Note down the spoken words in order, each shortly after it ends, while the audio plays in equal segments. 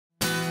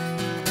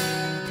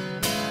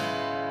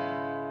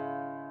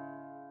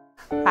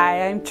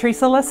Hi, I'm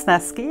Teresa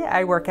Lesneski.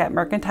 I work at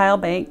Mercantile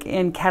Bank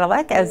in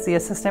Cadillac as the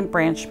Assistant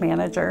Branch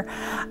Manager,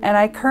 and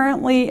I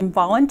currently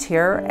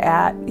volunteer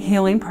at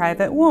Healing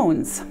Private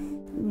Wounds.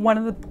 One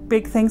of the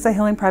big things that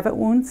Healing Private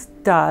Wounds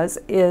does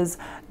is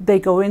they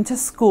go into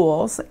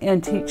schools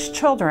and teach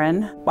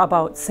children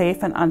about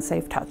safe and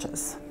unsafe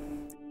touches.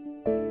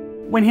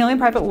 When Healing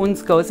Private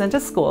Wounds goes into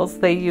schools,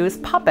 they use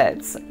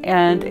puppets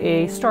and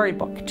a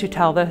storybook to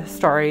tell the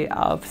story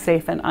of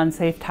safe and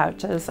unsafe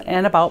touches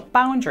and about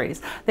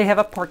boundaries. They have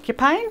a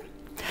porcupine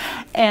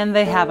and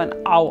they have an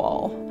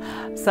owl.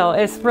 So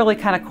it's really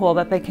kind of cool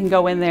that they can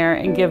go in there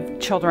and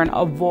give children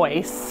a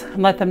voice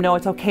and let them know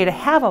it's okay to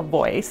have a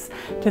voice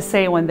to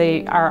say when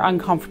they are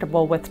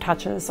uncomfortable with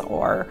touches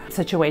or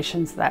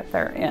situations that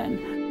they're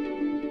in.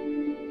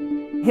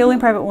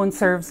 Healing Private Wounds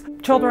serves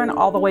children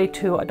all the way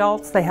to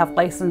adults. They have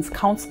licensed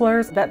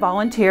counselors that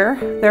volunteer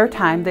their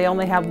time. They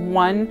only have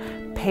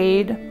one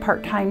paid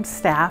part-time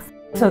staff.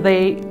 So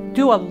they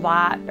do a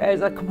lot as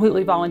a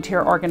completely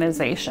volunteer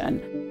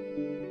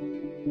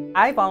organization.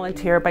 I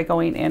volunteer by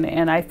going in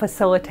and I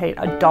facilitate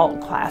adult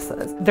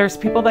classes. There's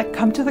people that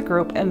come to the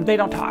group and they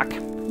don't talk.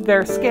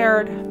 They're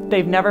scared.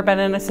 They've never been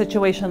in a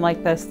situation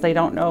like this. They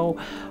don't know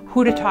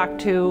who to talk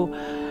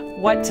to,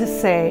 what to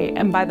say,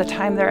 and by the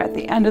time they're at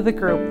the end of the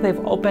group,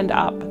 they've opened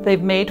up.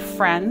 They've made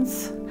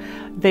friends.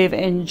 They've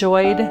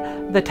enjoyed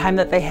the time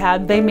that they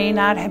had. They may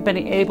not have been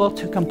able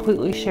to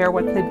completely share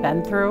what they've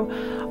been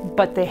through,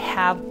 but they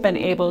have been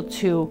able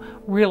to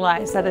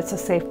realize that it's a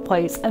safe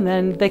place, and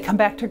then they come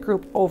back to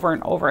group over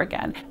and over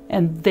again,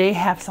 and they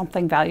have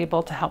something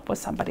valuable to help with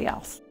somebody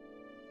else.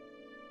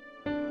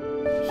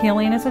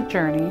 Healing is a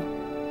journey,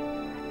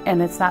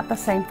 and it's not the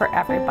same for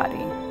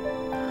everybody,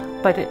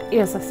 but it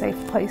is a safe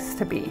place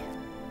to be.